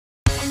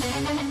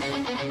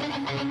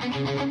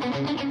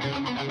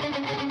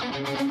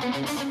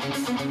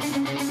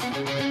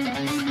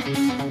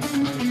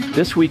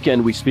This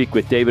weekend, we speak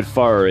with David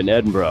Farrer in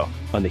Edinburgh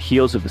on the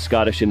heels of the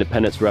Scottish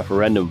independence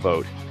referendum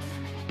vote.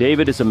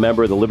 David is a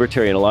member of the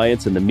Libertarian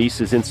Alliance and the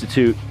Mises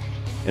Institute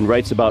and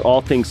writes about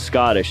all things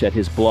Scottish at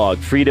his blog,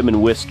 Freedom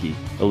and Whiskey,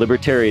 A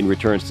Libertarian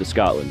Returns to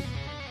Scotland.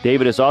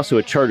 David is also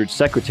a chartered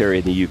secretary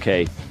in the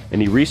UK,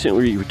 and he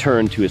recently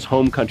returned to his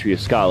home country of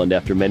Scotland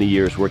after many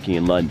years working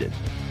in London.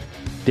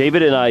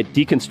 David and I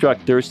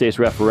deconstruct Thursday's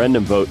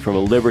referendum vote from a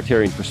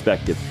libertarian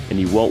perspective, and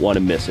you won't want to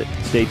miss it.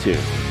 Stay tuned.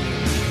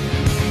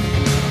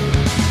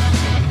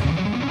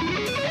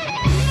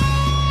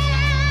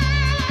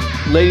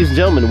 Ladies and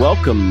gentlemen,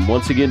 welcome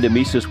once again to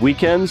Mises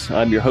Weekends.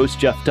 I'm your host,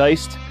 Jeff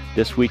Deist.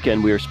 This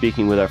weekend, we are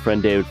speaking with our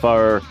friend David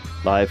Farrer,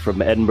 live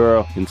from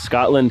Edinburgh in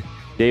Scotland.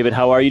 David,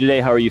 how are you today?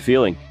 How are you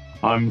feeling?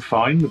 I'm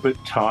fine, a bit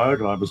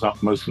tired. I was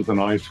up most of the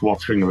night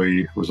watching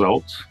the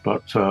results,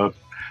 but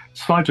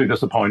slightly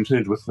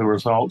disappointed with the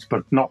results,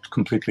 but not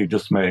completely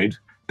dismayed,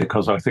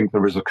 because I think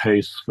there is a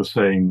case for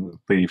saying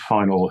the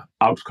final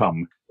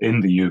outcome in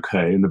the UK,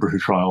 in the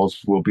British Isles,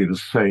 will be the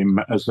same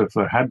as if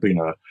there had been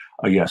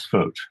a yes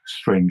vote,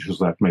 strange as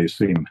that may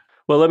seem.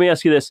 Well, let me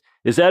ask you this.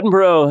 Is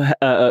Edinburgh,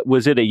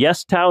 was it a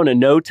yes town, a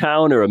no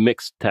town, or a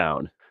mixed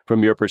town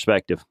from your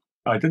perspective?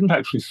 I didn't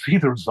actually see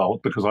the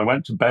result because I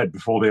went to bed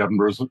before the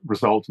Edinburgh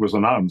result was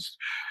announced.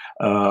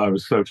 I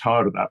was so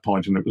tired at that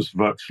point, and it was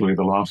virtually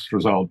the last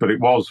result, but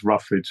it was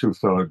roughly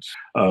 2/3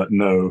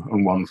 no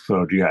and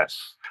 1/3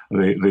 yes.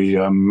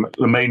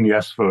 The main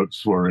yes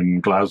votes were in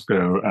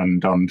Glasgow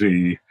and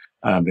Dundee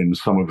and in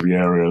some of the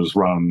areas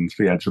around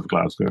the edge of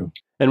Glasgow.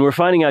 And we're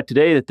finding out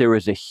today that there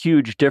was a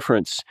huge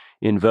difference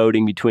in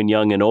voting between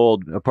young and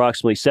old.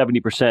 Approximately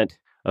 70%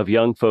 of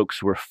young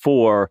folks were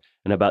for,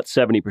 and about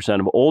 70%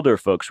 of older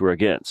folks were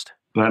against.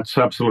 That's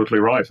absolutely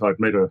right. I've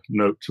made a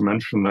note to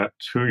mention that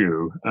to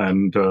you.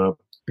 And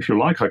if you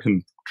like, I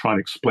can try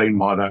and explain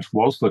why that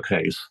was the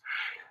case.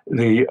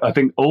 I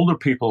think older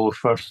people,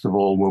 first of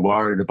all, were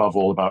worried above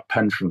all about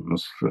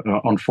pensions.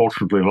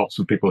 Unfortunately, lots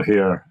of people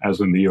here, as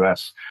in the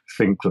US,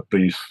 think that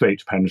the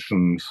state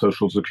pension,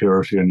 Social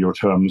Security in your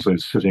terms,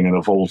 is sitting in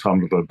a vault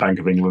under the Bank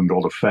of England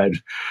or the Fed,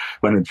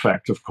 when in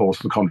fact, of course,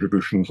 the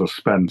contributions are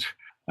spent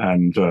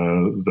and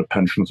the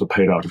pensions are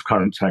paid out of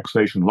current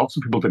taxation. Lots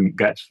of people didn't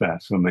get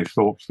that, and they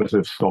thought that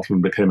if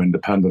Scotland became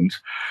independent,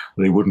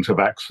 they wouldn't have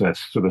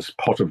access to this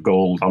pot of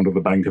gold under the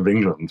Bank of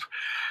England.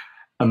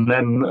 And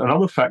then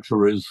another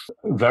factor is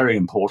very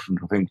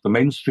important. I think the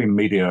mainstream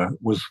media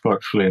was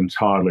virtually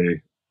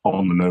entirely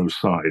on the no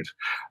side.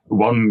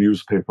 One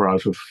newspaper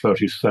out of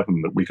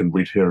 37 that we can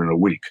read here in a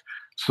week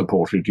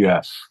supported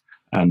yes.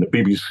 And the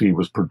BBC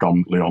was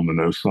predominantly on the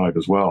no side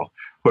as well.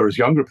 Whereas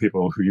younger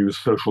people who use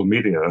social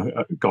media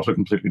got a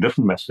completely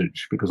different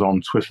message, because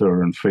on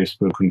Twitter and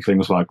Facebook and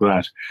things like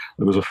that,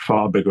 there was a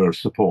far bigger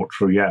support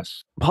for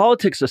yes.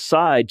 Politics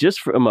aside,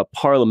 just from a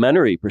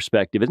parliamentary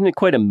perspective, isn't it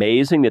quite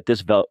amazing that this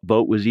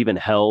vote was even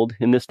held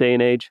in this day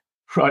and age?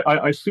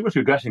 I see what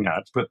you're getting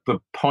at, but the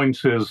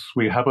point is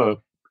we have a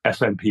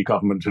SNP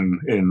government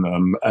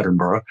in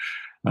Edinburgh,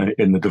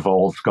 in the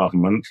devolved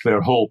government.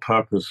 Their whole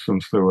purpose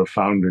since they were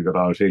founded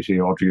about 80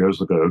 odd years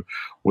ago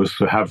was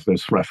to have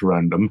this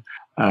referendum.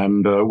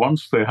 And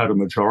once they had a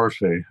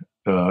majority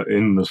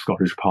in the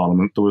Scottish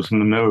Parliament, there was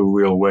no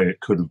real way it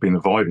could have been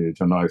avoided.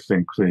 And I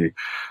think the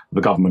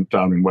government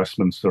down in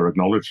Westminster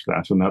acknowledged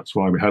that, and that's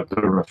why we had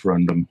the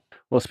referendum.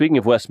 Well, speaking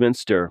of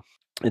Westminster,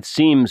 it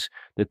seems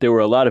that there were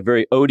a lot of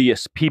very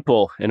odious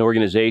people and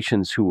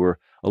organizations who were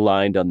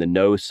aligned on the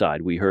no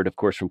side. We heard, of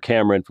course, from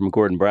Cameron, from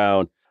Gordon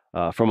Brown,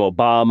 from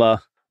Obama,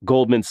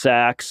 Goldman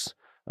Sachs,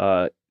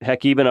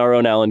 heck, even our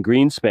own Alan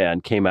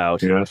Greenspan came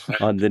out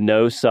on the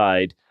no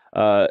side.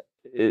 How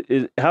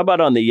about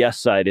on the yes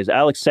side? Is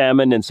Alex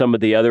Salmond and some of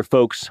the other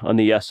folks on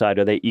the yes side,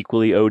 are they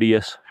equally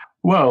odious?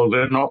 Well,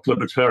 they're not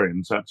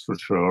libertarians, that's for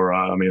sure.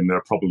 I mean,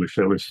 they're probably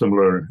fairly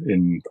similar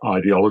in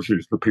ideology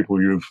to the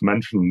people you've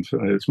mentioned.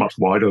 It's much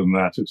wider than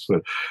that. It's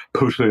the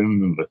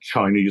Putin and the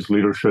Chinese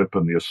leadership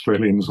and the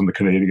Australians and the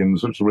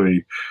Canadians. It's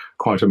really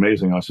quite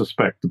amazing. I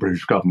suspect the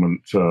British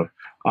government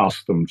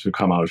asked them to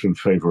come out in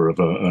favour of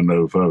a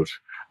no vote.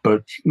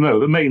 But no,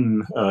 the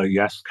main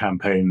yes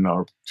campaign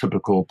are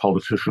typical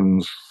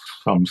politicians,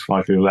 some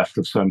slightly left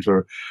of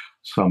centre,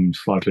 some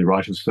slightly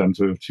right of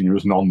centre, to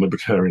use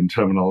non-libertarian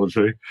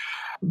terminology.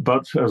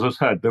 But as I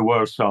said, there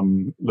were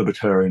some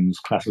libertarians,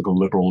 classical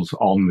liberals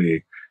on the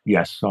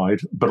yes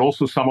side, but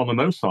also some on the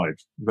no side.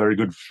 Very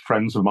good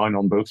friends of mine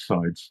on both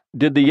sides.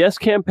 Did the yes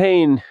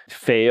campaign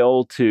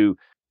fail to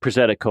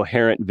present a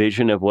coherent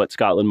vision of what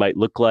Scotland might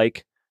look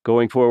like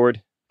going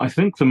forward? I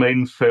think the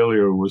main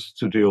failure was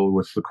to deal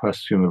with the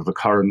question of the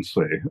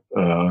currency.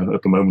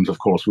 At the moment, of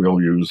course, we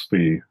all use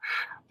the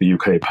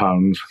UK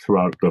pound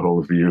throughout the whole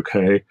of the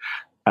UK.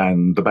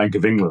 And the Bank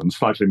of England,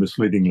 slightly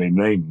misleadingly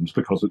named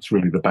because it's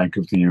really the Bank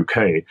of the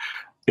UK,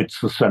 it's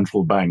the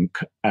central bank.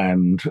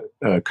 And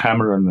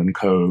Cameron and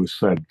co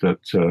said that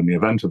in the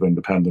event of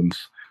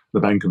independence, the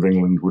Bank of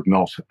England would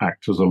not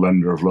act as a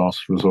lender of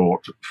last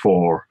resort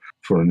for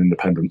for an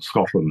independent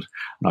Scotland.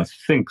 And I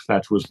think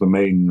that was the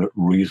main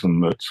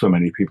reason that so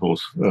many people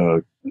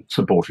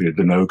supported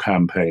the No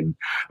campaign.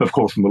 Of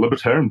course, from the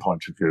Libertarian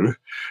point of view,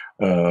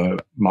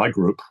 my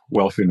group,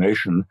 Wealthy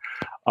Nation,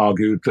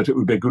 argued that it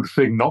would be a good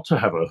thing not to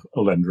have a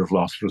lender of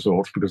last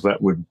resort because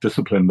that would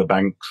discipline the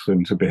banks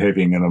into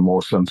behaving in a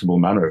more sensible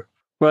manner.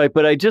 Right,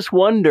 but I just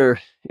wonder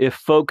if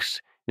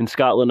folks in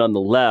Scotland on the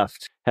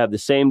left have the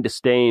same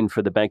disdain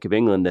for the Bank of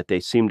England that they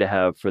seem to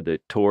have for the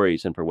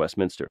Tories and for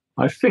Westminster.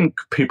 I think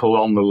people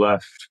on the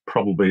left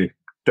probably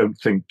don't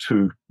think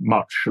too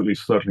much, at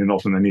least certainly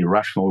not in any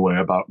rational way,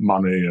 about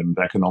money and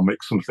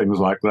economics and things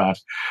like that.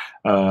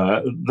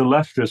 The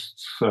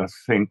leftists, I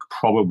think,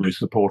 probably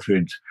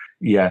supported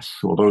yes,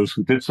 or those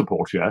who did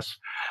support yes,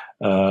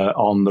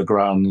 on the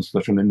grounds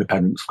that an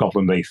independent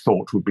Scotland they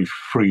thought would be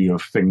free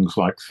of things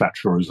like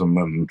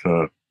Thatcherism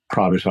and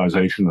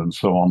privatisation and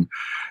so on.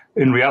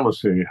 In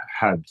reality,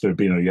 had there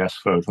been a yes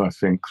vote, I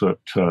think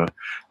that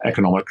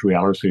economic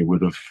reality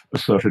would have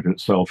asserted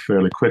itself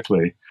fairly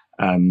quickly,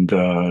 and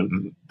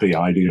the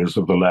ideas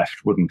of the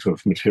left wouldn't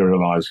have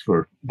materialized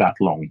for that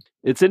long.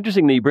 It's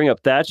interesting that you bring up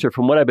Thatcher.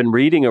 From what I've been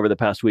reading over the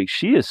past week,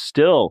 she is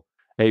still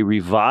a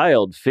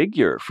reviled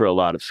figure for a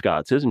lot of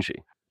Scots, isn't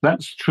she?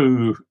 That's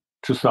true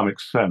to some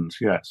extent,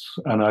 yes.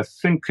 And I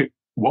think it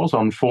was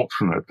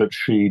unfortunate that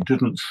she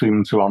didn't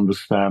seem to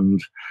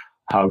understand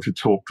how to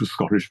talk to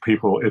Scottish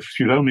people. If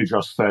she'd only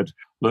just said,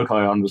 look,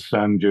 I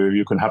understand you,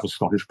 you can have a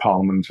Scottish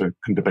Parliament, you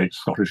can debate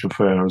Scottish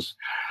affairs,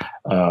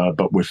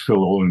 but we're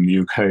still all in the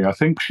UK, I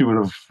think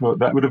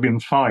that would have been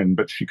fine.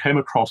 But she came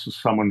across as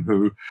someone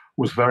who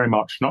was very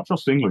much, not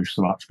just English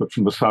so much, but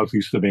from the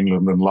southeast of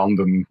England and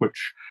London,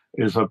 which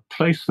is a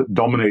place that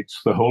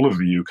dominates the whole of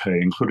the UK,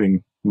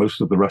 including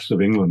most of the rest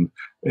of England,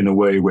 in a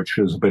way which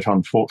is a bit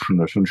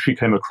unfortunate. And she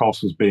came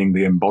across as being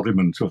the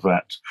embodiment of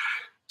that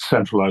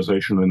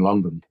centralisation in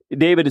London.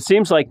 David, it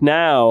seems like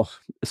now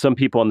some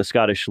people on the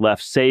Scottish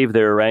left save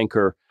their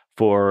rancor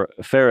for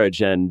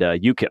Farage and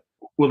UKIP.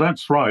 Well,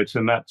 that's right.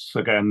 And that's,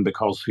 again,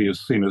 because he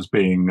is seen as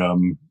being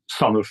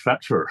son of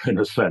Thatcher, in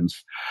a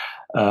sense.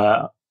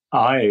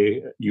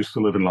 I used to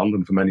live in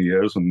London for many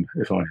years, and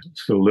if I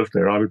still lived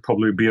there, I would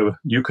probably be a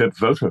UKIP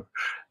voter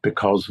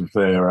because of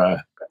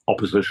their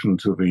opposition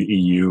to the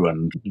EU,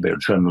 and they're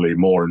generally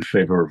more in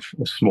favour of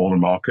a smaller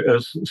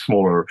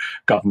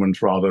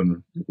government rather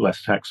than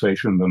less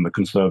taxation than the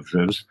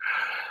Conservatives.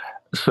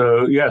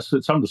 So, yes,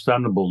 it's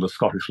understandable the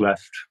Scottish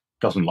left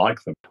doesn't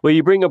like them. Well,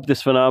 you bring up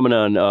this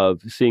phenomenon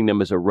of seeing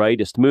them as a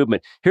rightist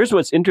movement. Here's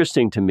what's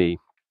interesting to me.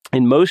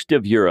 In most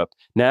of Europe,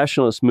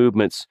 nationalist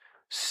movements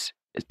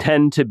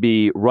tend to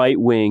be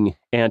right-wing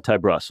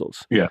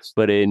anti-Brussels. Yes.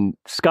 But in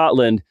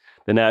Scotland,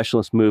 the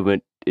nationalist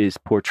movement is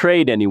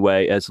portrayed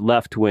anyway as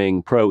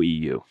left-wing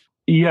pro-EU.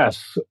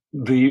 Yes.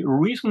 The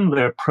reason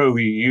they're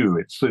pro-EU,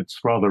 it's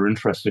rather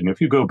interesting.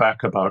 If you go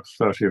back about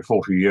 30 or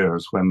 40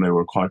 years when they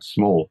were quite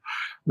small,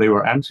 they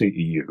were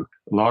anti-EU,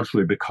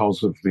 largely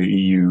because of the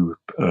EU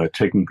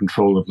taking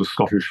control of the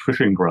Scottish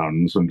fishing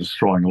grounds and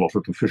destroying a lot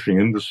of the fishing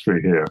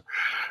industry here.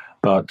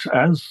 But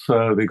as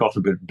they got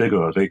a bit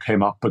bigger, they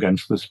came up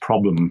against this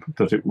problem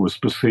that it was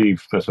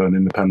perceived that an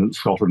independent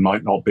Scotland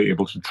might not be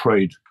able to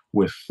trade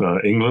with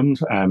England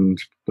and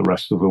the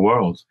rest of the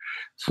world.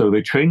 So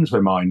they changed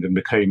their mind and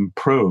became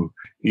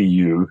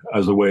pro-EU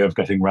as a way of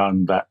getting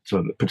around that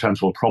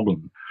potential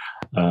problem.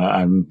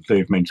 And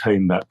they've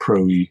maintained that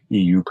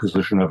pro-EU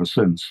position ever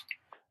since.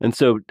 And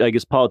so I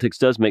guess politics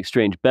does make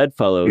strange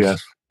bedfellows.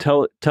 Yes.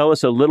 Tell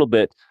us a little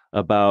bit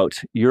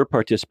about your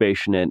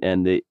participation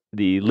and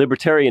the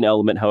libertarian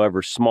element,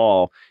 however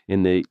small,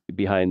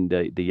 behind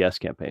the Yes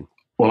campaign.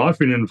 Well, I've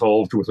been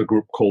involved with a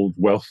group called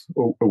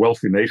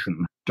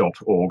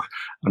wealthynation.org.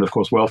 And of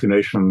course, Wealthy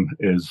Nation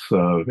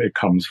it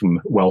comes from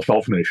Wealth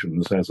of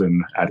Nations, as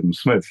in Adam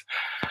Smith.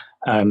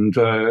 And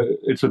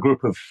it's a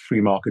group of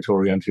free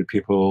market-oriented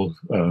people,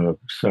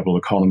 several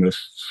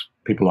economists,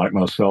 people like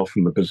myself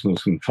in the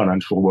business and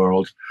financial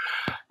world.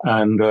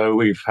 And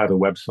we've had a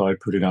website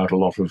putting out a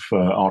lot of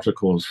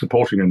articles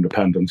supporting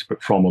independence,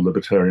 but from a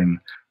libertarian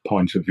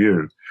point of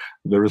view.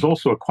 There is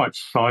also a quite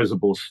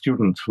sizable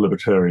student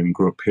libertarian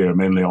group here,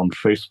 mainly on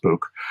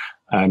Facebook,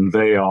 and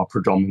they are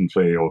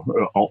predominantly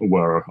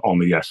were on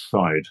the yes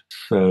side.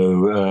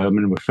 So,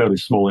 we're fairly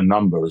small in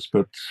numbers,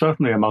 but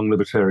certainly among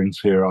libertarians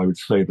here, I would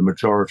say the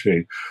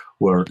majority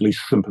were at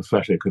least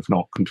sympathetic, if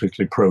not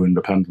completely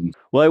pro-independent.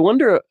 Well, I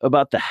wonder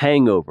about the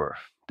hangover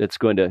that's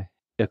going to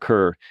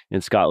occur in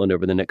Scotland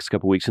over the next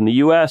couple of weeks. In the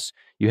U.S.,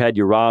 you had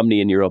your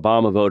Romney and your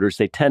Obama voters.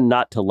 They tend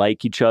not to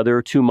like each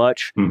other too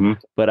much,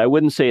 but I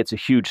wouldn't say it's a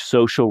huge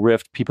social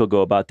rift. People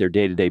go about their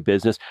day-to-day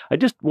business. I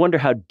just wonder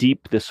how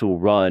deep this will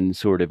run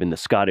sort of in the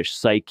Scottish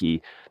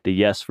psyche, the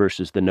yes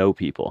versus the no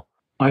people.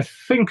 I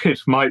think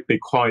it might be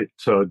quite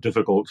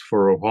difficult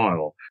for a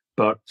while.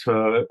 But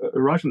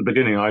right at the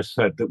beginning, I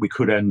said that we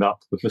could end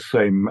up with the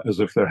same as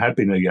if there had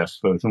been a yes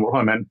vote. And what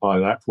I meant by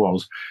that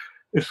was,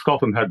 if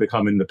Scotland had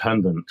become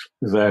independent,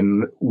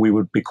 then we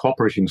would be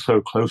cooperating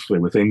so closely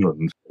with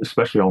England,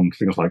 especially on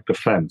things like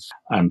defence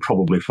and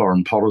probably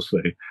foreign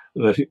policy,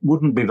 that it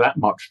wouldn't be that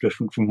much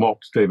different from what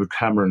David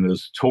Cameron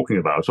is talking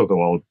about,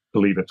 although I'll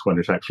believe it when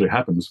it actually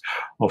happens,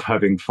 of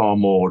having far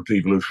more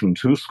devolution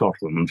to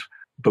Scotland,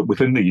 but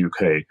within the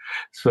UK.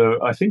 So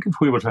I think if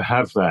we were to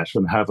have that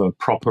and have a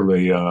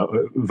properly,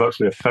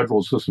 virtually a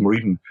federal system, or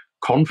even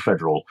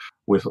confederal,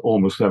 with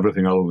almost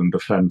everything other than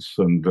defence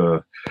and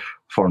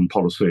foreign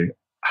policy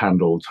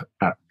handled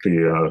at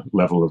the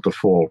level of the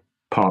four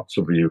parts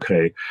of the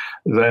UK,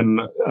 then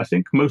I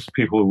think most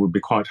people would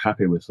be quite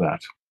happy with that.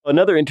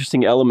 Another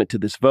interesting element to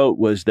this vote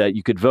was that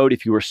you could vote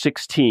if you were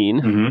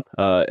 16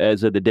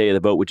 as of the day of the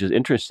vote, which is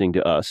interesting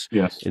to us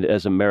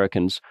as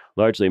Americans,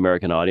 largely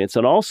American audience.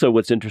 And also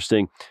what's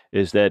interesting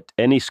is that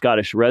any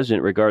Scottish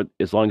resident,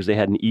 as long as they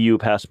had an EU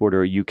passport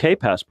or a UK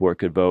passport,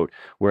 could vote,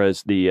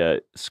 whereas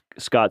the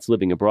Scots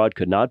living abroad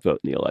could not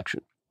vote in the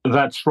election.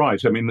 That's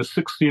right. I mean, the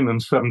 16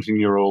 and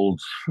 17-year-old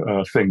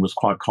thing was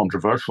quite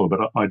controversial,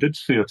 but I did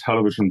see a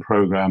television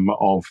program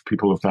of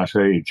people of that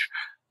age,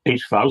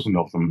 8,000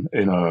 of them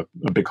in a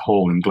big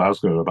hall in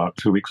Glasgow about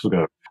 2 weeks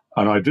ago.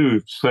 And I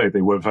do say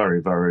they were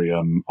very, very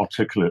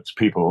articulate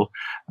people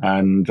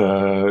and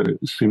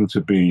seemed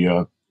to be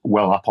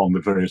well up on the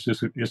various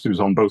issues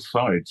on both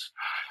sides.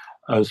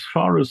 As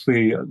far as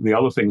the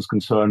other things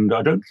concerned,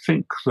 I don't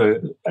think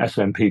the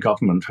SNP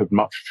government had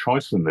much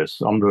choice in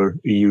this. Under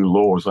EU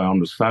law, as I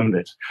understand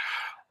it,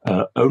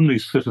 only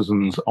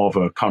citizens of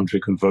a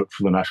country can vote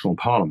for the national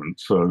parliament.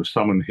 So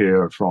someone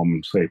here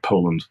from, say,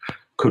 Poland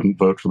couldn't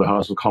vote for the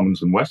House of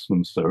Commons in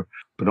Westminster.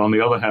 But on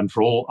the other hand,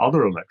 for all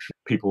other elections,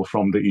 people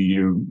from the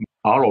EU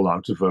are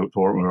allowed to vote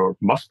or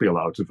must be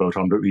allowed to vote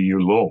under EU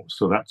law.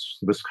 So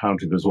this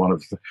counted as one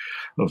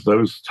of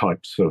those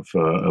types of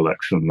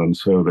election. And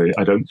so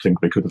I don't think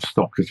they could have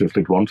stopped it if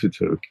they'd wanted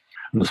to.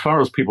 And as far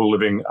as people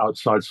living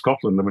outside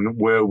Scotland, I mean,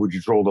 where would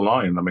you draw the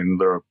line? I mean,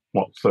 there are,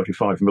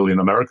 35 million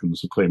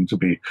Americans who claim to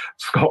be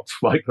Scots,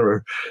 like there are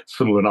a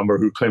similar number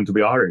who claim to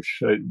be Irish.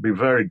 It'd be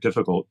very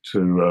difficult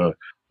to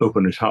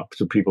open it up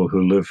to people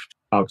who live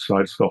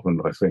outside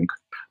Scotland, I think.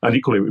 And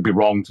equally, it would be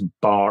wrong to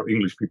bar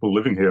English people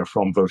living here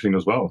from voting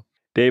as well.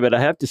 David, I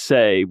have to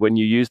say, when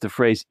you use the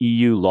phrase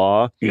EU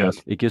law,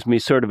 it gives me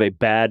sort of a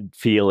bad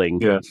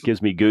feeling. It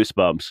gives me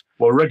goosebumps.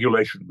 Well,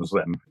 regulations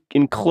then.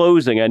 In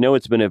closing, I know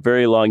it's been a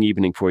very long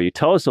evening for you.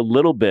 Tell us a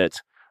little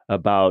bit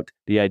about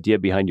the idea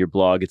behind your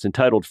blog. It's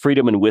entitled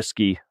 "Freedom and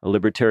Whiskey: A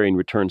Libertarian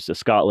Returns to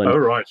Scotland." Oh,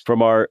 right. From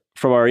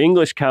your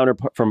English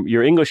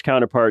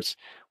counterparts,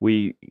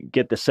 we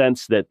get the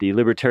sense that the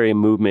libertarian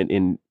movement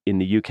in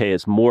the UK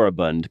is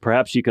moribund.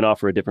 Perhaps you can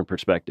offer a different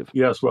perspective.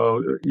 Yes,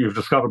 well, you've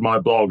discovered my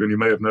blog, and you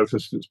may have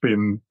noticed it's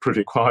been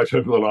pretty quiet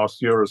over the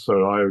last year or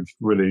so. I've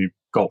really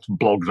got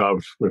blogged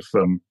out with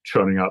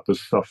churning out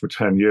this stuff for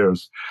 10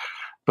 years.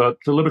 But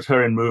the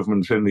libertarian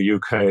movement in the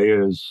UK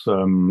is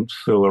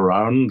still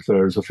around.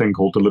 There's a thing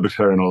called the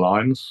Libertarian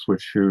Alliance,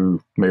 which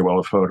you may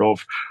well have heard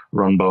of,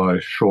 run by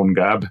Sean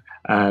Gabb,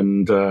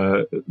 and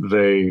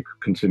they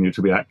continue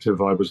to be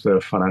active. I was their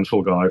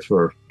financial guy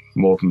for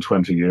more than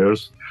 20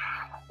 years.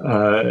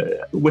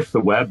 With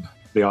the web,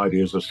 the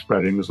ideas are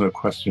spreading. There's no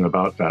question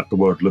about that. The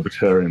word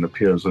libertarian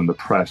appears in the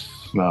press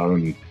now,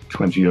 and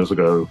 20 years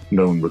ago,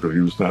 no one would have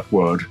used that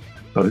word.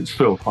 But it's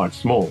still quite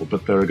small.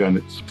 But there again,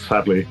 it's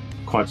sadly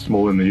quite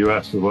small in the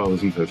US as well,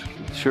 isn't it?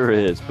 Sure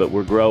is, but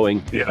we're growing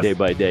day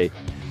by day.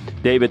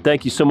 David,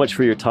 thank you so much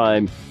for your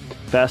time.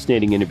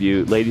 Fascinating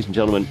interview. Ladies and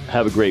gentlemen,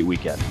 have a great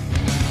weekend.